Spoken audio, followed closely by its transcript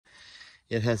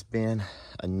It has been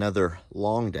another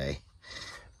long day,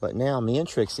 but now me and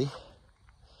Trixie,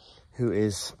 who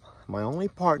is my only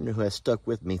partner who has stuck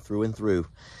with me through and through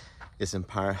this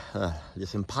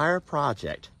entire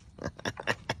project,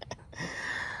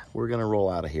 we're gonna roll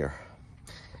out of here.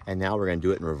 And now we're gonna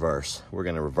do it in reverse. We're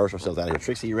gonna reverse ourselves out of here.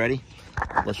 Trixie, you ready?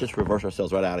 Let's just reverse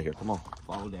ourselves right out of here. Come on,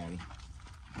 follow Daddy.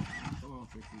 Come on,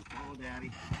 Trixie, follow Daddy.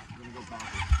 We're gonna go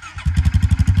backwards.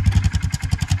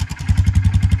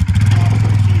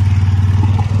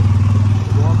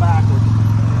 Going backwards.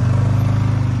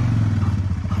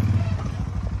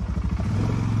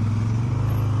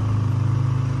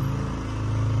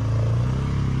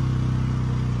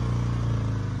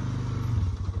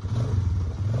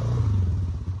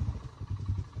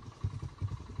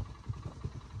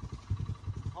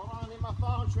 Hold on, I need my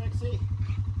phone, Trixie.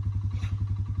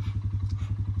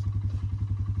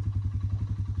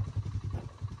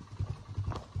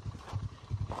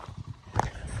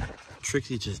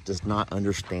 Trixie just does not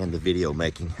understand the video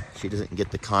making. She doesn't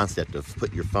get the concept of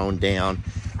put your phone down,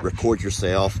 record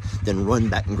yourself, then run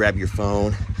back and grab your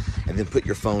phone, and then put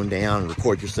your phone down and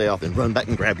record yourself, and run back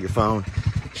and grab your phone.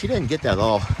 She doesn't get that at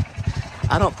all.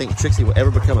 I don't think Trixie will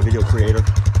ever become a video creator.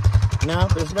 No,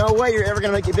 there's no way you're ever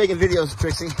gonna make it big in videos,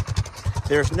 Trixie.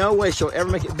 There's no way she'll ever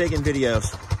make it big in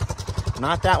videos.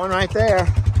 Not that one right there.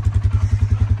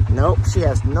 Nope, she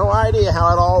has no idea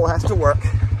how it all has to work.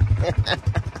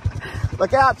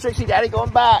 Look out, Trixie, Daddy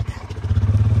going back.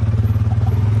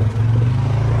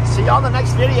 See you on the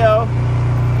next video.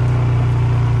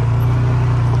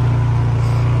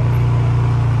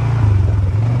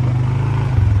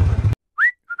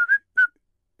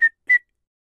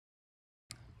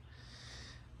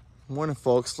 Morning,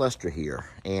 folks. Lester here,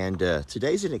 and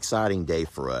today's an exciting day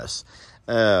for us.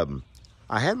 I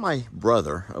had my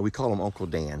brother, we call him Uncle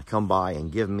Dan, come by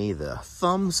and give me the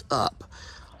thumbs up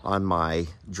on my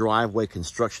driveway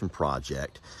construction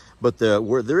project. But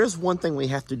there is one thing we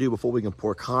have to do before we can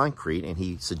pour concrete, and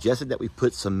he suggested that we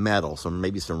put some metal,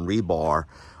 maybe some rebar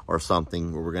or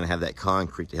something, where we're going to have that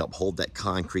concrete to help hold that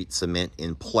concrete cement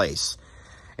in place.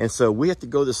 And so we have to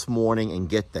go this morning and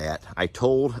get that. I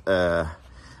told the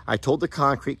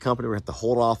concrete company we have to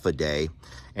hold off a day,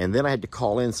 and then I had to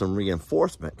call in some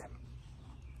reinforcement.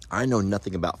 I know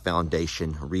nothing about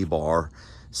foundation, rebar,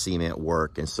 cement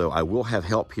work, and so I will have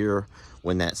help here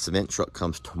when that cement truck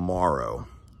comes tomorrow.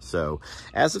 So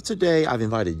as of today, I've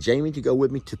invited Jamie to go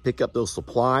with me to pick up those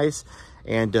supplies,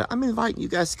 and I'm inviting you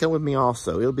guys to come with me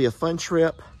also. It'll be a fun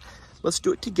trip. Let's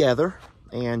do it together,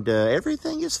 and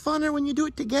everything is funner when you do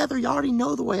it together. You already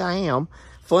know the way I am,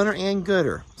 funner and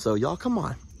gooder. So y'all come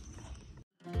on.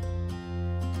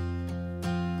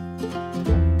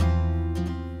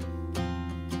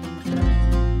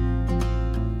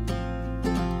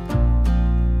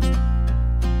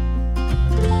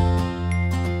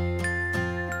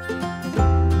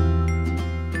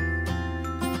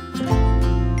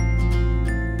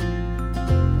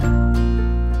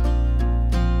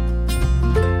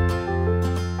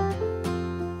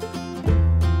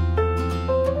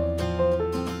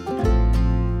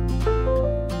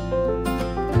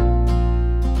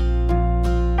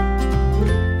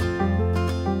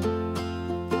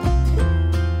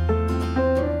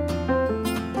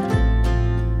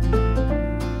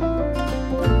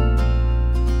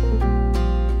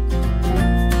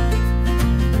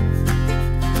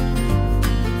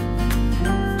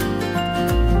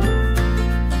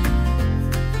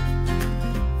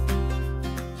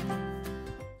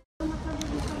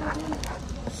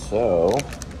 So,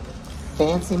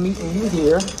 fancy meeting you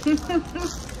here.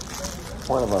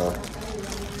 One of our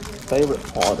favorite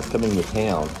part of coming to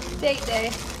town. Date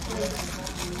day.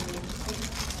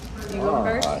 You go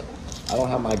first? Right. I don't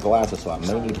have my glasses, so I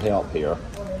may need help here.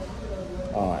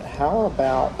 All right, how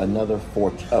about another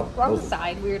fortune? Oh, wrong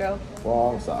side, weirdo.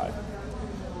 Wrong side.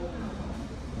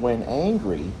 When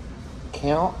angry,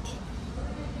 count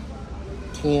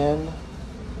 10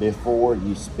 before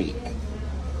you speak.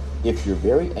 If you're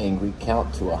very angry,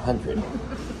 count to 100.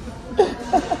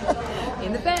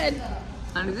 In the bed,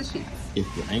 under the sheets. If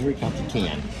you're angry, count to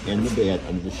 10. In the bed,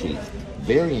 under the sheets.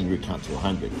 Very angry, count to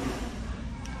 100.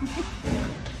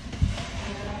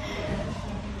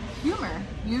 Humor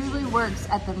usually works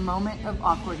at the moment of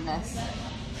awkwardness.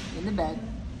 In the bed,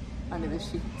 under the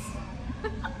sheets.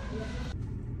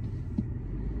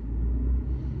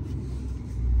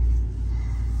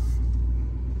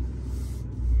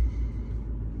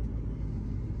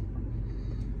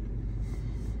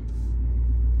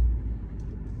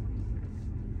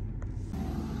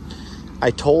 I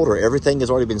told her everything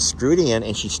has already been screwed in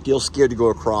and she's still scared to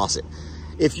go across it.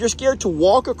 If you're scared to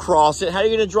walk across it, how are you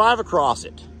going to drive across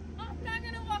it? I'm not going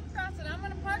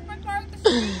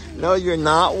No, you're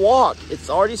not. Walk. It's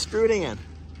already screwed in.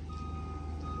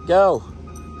 Go.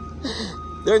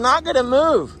 They're not going to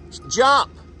move.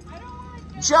 Jump.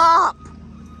 Jump.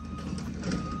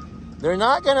 They're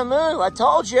not going to move. I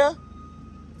told you.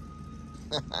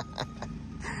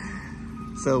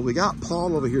 So we got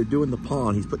Paul over here doing the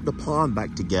pond. He's putting the pond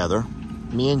back together.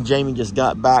 Me and Jamie just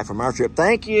got back from our trip.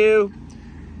 Thank you.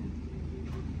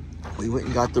 We went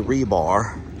and got the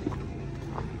rebar.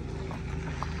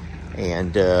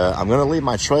 And I'm going to leave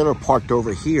my trailer parked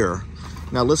over here.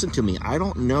 Now listen to me. I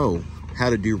don't know how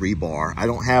to do rebar. I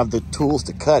don't have the tools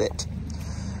to cut it.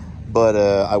 But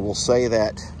I will say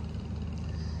that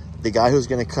the guy who's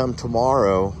going to come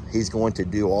tomorrow, he's going to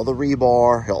do all the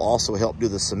rebar. He'll also help do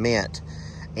the cement.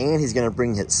 And he's going to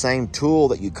bring that same tool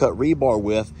that you cut rebar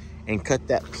with and cut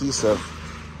that piece of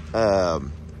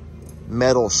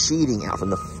metal sheeting out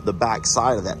from the back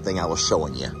side of that thing I was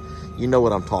showing you. You know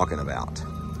what I'm talking about.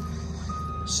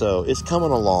 So it's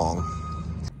coming along.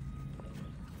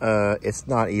 It's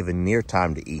not even near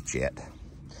time to eat yet.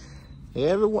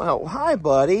 Everyone, oh, hi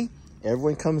buddy.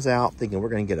 Everyone comes out thinking we're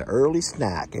going to get an early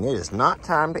snack, and it is not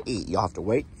time to eat. You'll have to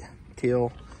wait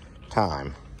till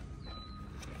time.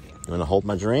 You want to hold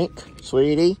my drink,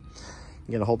 sweetie? You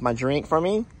going to hold my drink for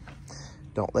me?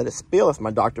 Don't let it spill. It's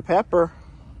my Dr. Pepper.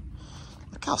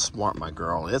 Look how smart my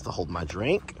girl is to hold my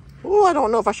drink. Ooh, I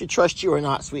don't know if I should trust you or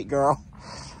not, sweet girl.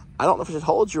 I don't know if I should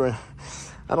hold you.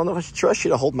 I don't know if I should trust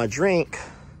you to hold my drink.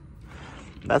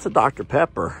 That's a Dr.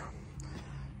 Pepper.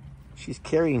 She's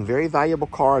carrying very valuable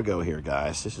cargo here,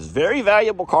 guys. This is very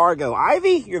valuable cargo.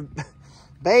 Ivy,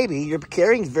 you're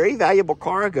carrying very valuable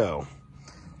cargo.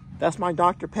 That's my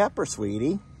Dr. Pepper,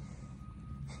 sweetie.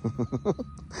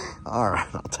 All right,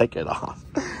 I'll take it off.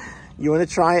 You want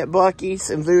to try it,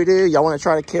 Bucky's and Voodoo? Y'all want to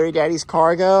try to carry Daddy's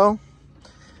cargo?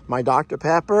 My Dr.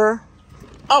 Pepper?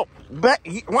 Oh, but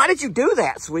why did you do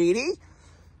that, sweetie?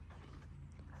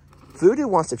 Voodoo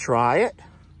wants to try it.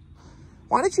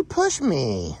 Why did you push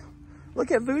me?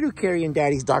 Look at Voodoo carrying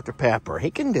Daddy's Dr. Pepper.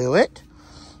 He can do it.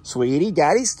 Sweetie,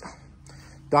 Daddy's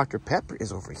Dr. Pepper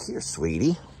is over here,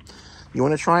 sweetie. You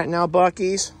want to try it now,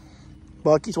 Bucky's?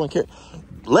 Bucky's want to carry...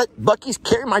 Let Bucky's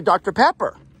carry my Dr.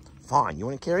 Pepper. Fine. You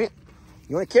want to carry it?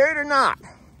 You want to carry it or not?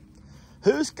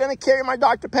 Who's going to carry my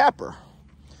Dr. Pepper?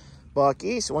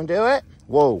 Bucky's, want to do it?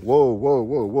 Whoa, whoa, whoa,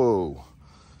 whoa, whoa.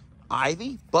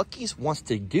 Ivy, Bucky's wants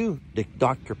to do the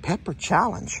Dr. Pepper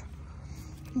challenge.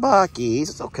 Bucky's,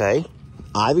 it's okay.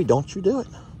 Ivy, don't you do it.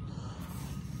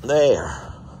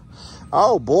 There.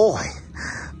 Oh, boy.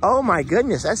 Oh, my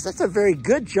goodness. That's a very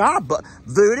good job. But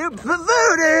Voodoo,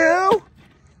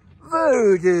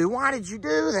 why did you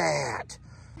do that?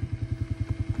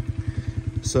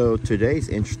 So today's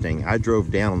interesting. I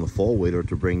drove down on the four-wheeler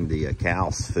to bring the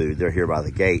cows food. They're here by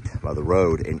the gate, by the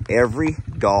road. And every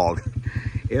dog,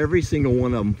 every single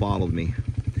one of them followed me.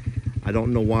 I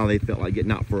don't know why they felt like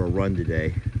getting out for a run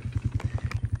today.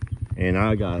 And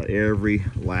I got every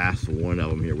last one of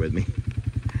them here with me.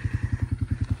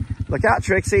 Look out,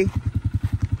 Trixie.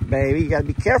 Baby, you gotta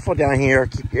be careful down here.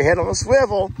 Keep your head on a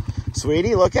swivel.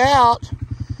 Sweetie, look out.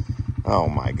 Oh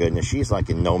my goodness, she's like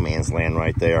in no man's land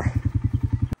right there.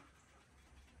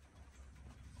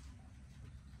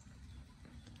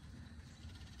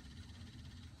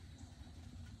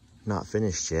 Not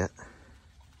finished yet.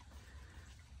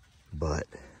 But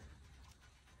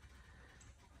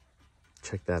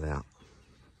check that out.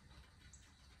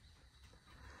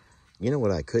 You know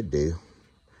what I could do?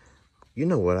 You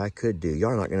know what I could do? Y'all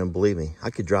are not going to believe me. I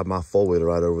could drive my four-wheeler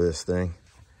right over this thing.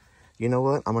 You know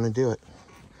what? I'm going to do it.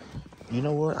 You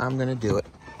know what? I'm going to do it.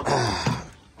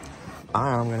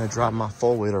 I'm going to drive my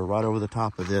four-wheeler right over the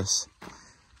top of this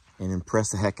and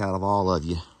impress the heck out of all of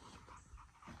you.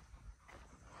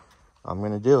 I'm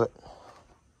going to do it.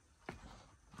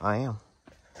 I am.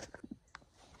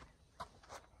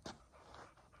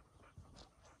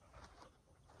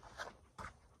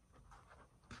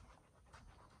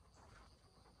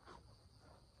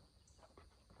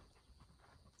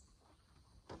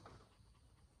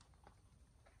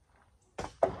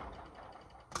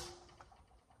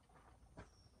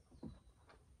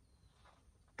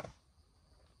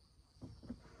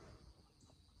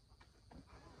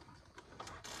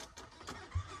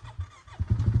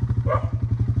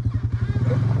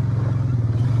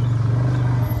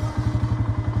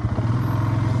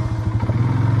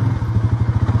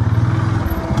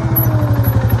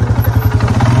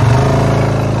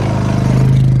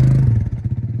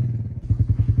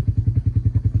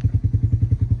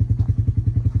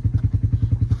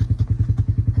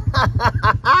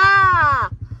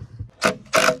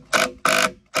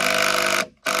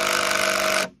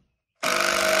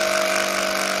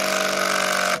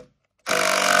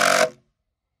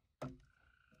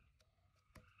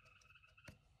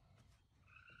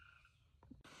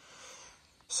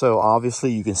 So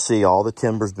obviously you can see all the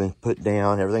timber's been put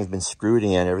down. Everything's been screwed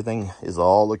in. Everything is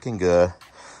all looking good.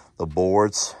 The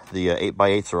boards, the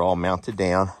 8x8s are all mounted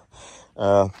down.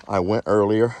 I went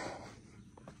earlier.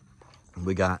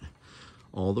 We got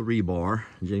all the rebar.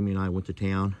 Jamie and I went to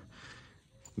town,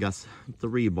 got the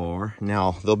rebar.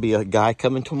 Now there'll be a guy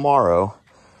coming tomorrow.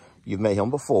 You've met him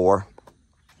before.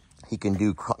 He can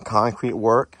do concrete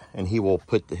work, and he will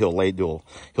put he'll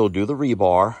do the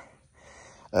rebar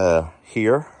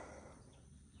here,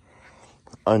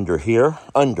 under,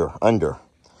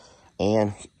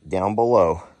 and down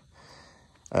below.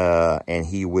 And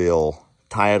he will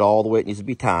tie it all the way it needs to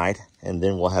be tied, and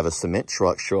then we'll have a cement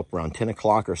truck show up around 10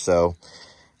 o'clock or so,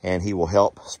 and he will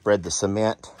help spread the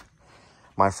cement.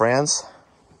 My friends,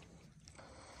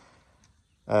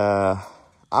 I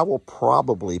will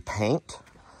probably paint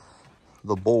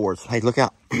the boards. Hey, look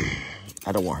out.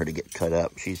 I don't want her to get cut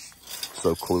up. She's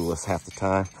so clueless half the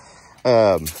time.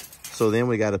 So then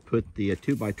we got to put the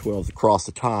 2x12s across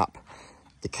the top,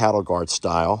 the cattle guard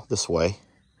style, this way.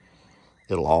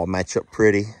 It'll all match up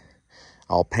pretty.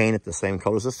 I'll paint it the same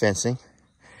color as the fencing.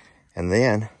 And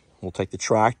then we'll take the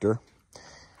tractor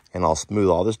and I'll smooth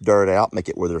all this dirt out, make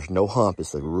it where there's no hump.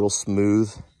 It's a real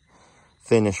smooth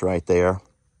finish right there.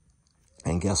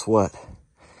 And guess what?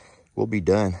 We'll be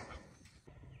done.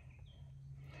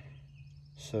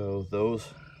 So those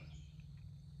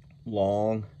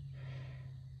long,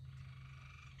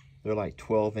 they're like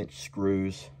 12-inch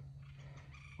screws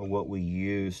are what we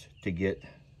used to get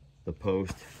the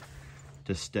post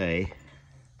to stay.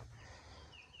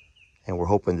 And we're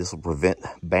hoping this will prevent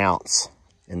bounce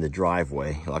in the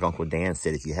driveway. Like Uncle Dan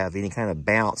said, if you have any kind of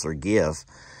bounce or give,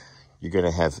 you're going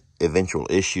to have eventual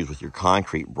issues with your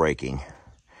concrete breaking.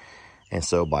 And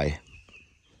so by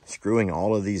screwing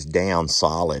all of these down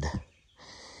solid,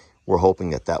 we're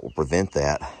hoping that that will prevent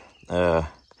that.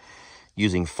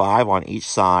 Using 5 on each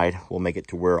side will make it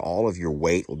to where all of your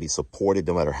weight will be supported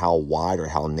no matter how wide or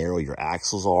how narrow your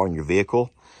axles are in your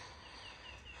vehicle.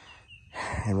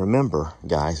 And remember,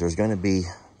 guys, there's going to be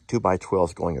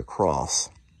 2x12s going across.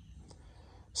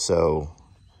 So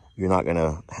you're not going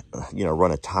to,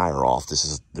 run a tire off.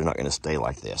 They're not going to stay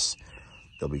like this.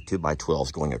 There'll be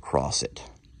 2x12s going across it.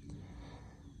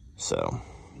 So,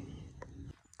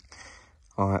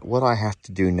 all right, what I have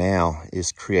to do now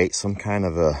is create some kind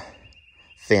of a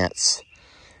fence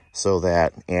so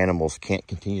that animals can't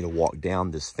continue to walk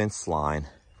down this fence line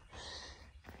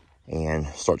and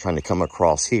start trying to come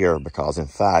across here, because in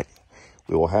fact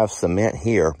we will have cement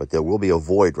here, but there will be a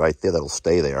void right there that'll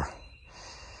stay there,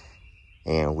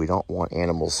 and we don't want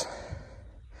animals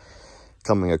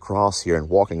coming across here and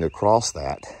walking across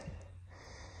that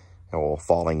or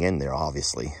falling in there,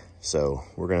 obviously. So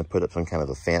we're going to put up some kind of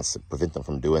a fence to prevent them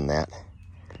from doing that.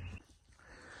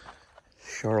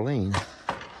 Charlene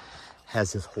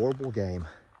has this horrible game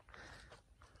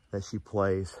that she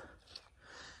plays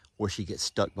where she gets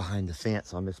stuck behind the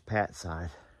fence on Miss Pat's side.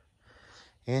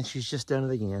 And she's just done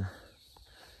it again.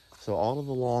 So all of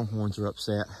the Longhorns are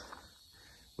upset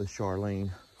with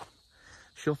Charlene.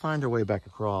 She'll find her way back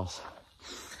across.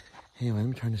 Anyway, let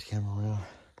me turn this camera around.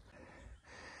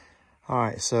 All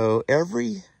right, so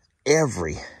every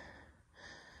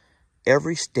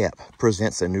step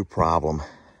presents a new problem.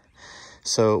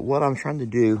 So what I'm trying to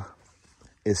do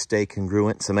is stay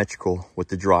congruent, symmetrical with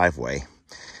the driveway.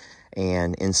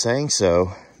 And in saying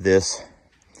so, this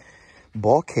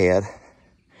bulkhead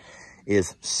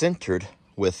is centered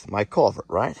with my culvert,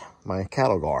 right? My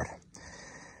cattle guard.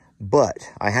 But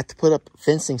I have to put up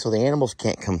fencing so the animals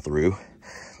can't come through.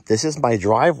 This is my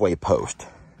driveway post.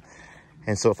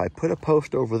 And so if I put a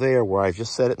post over there where I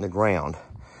just set it in the ground,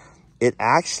 it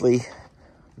actually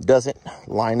doesn't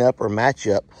line up or match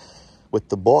up with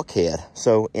the bulkhead.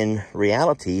 So in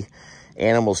reality,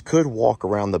 animals could walk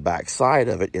around the back side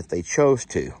of it if they chose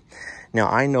to. Now,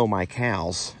 I know my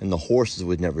cows and the horses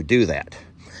would never do that.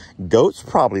 Goats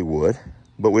probably would,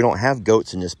 but we don't have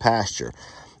goats in this pasture.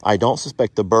 I don't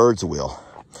suspect the birds will.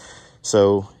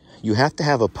 So you have to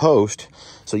have a post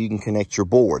so you can connect your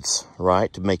boards,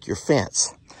 right, to make your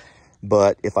fence.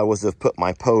 But if I was to put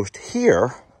my post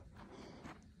here,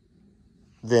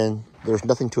 then there's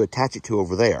nothing to attach it to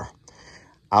over there.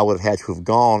 I would have had to have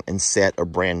gone and set a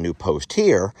brand new post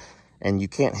here, and you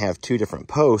can't have two different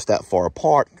posts that far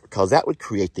apart because that would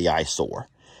create the eyesore.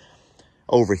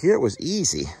 Over here it was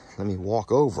easy. Let me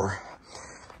walk over.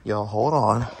 Y'all hold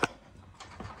on.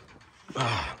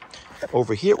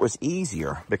 Over here it was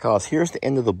easier because here's the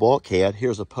end of the bulkhead,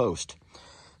 here's a post.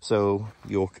 So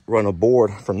you'll run a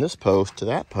board from this post to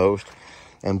that post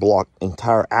and block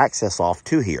entire access off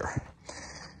to here.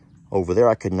 Over there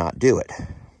I could not do it.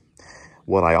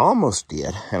 What I almost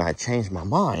did, and I changed my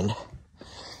mind,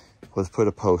 was put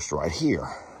a post right here.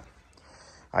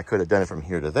 I could have done it from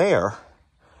here to there.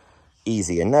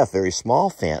 Easy enough, very small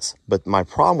fence. But my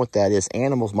problem with that is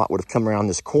animals would have come around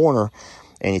this corner,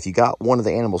 and if you got one of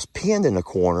the animals pinned in the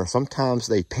corner, sometimes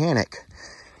they panic,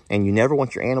 and you never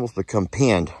want your animals to become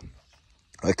pinned.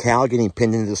 A cow getting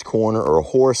pinned into this corner, or a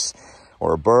horse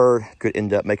or a bird could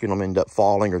end up making them end up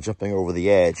falling or jumping over the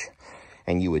edge.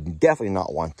 And you would definitely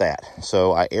not want that.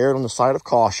 So I erred on the side of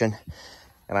caution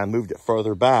and I moved it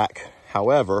further back.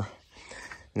 However,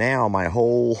 now my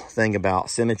whole thing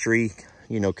about symmetry,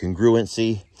 you know,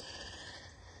 congruency,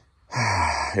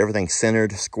 everything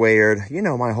centered, squared, you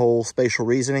know, my whole spatial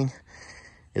reasoning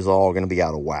is all going to be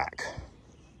out of whack.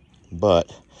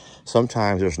 But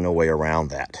sometimes there's no way around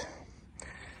that.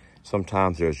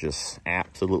 Sometimes there's just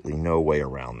absolutely no way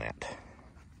around that.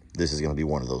 This is going to be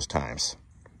one of those times.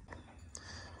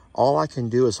 All I can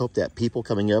do is hope that people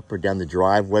coming up or down the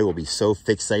driveway will be so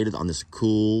fixated on this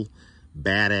cool,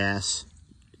 badass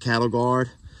cattle guard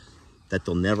that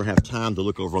they'll never have time to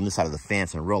look over on this side of the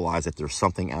fence and realize that there's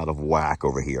something out of whack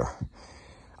over here.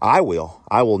 I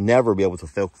will never be able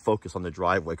to focus on the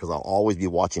driveway because I'll always be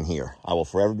watching here. I will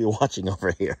forever be watching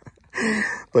over here.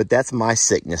 But that's my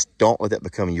sickness. Don't let that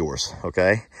become yours,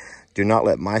 okay? Do not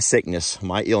let my sickness,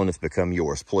 my illness become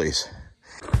yours, please.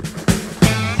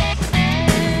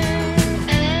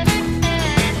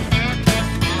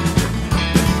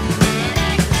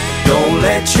 Don't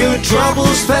let your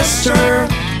troubles fester.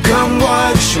 Come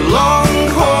watch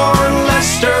Longhorn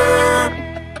Lester.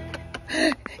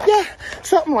 Yeah,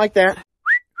 something like that.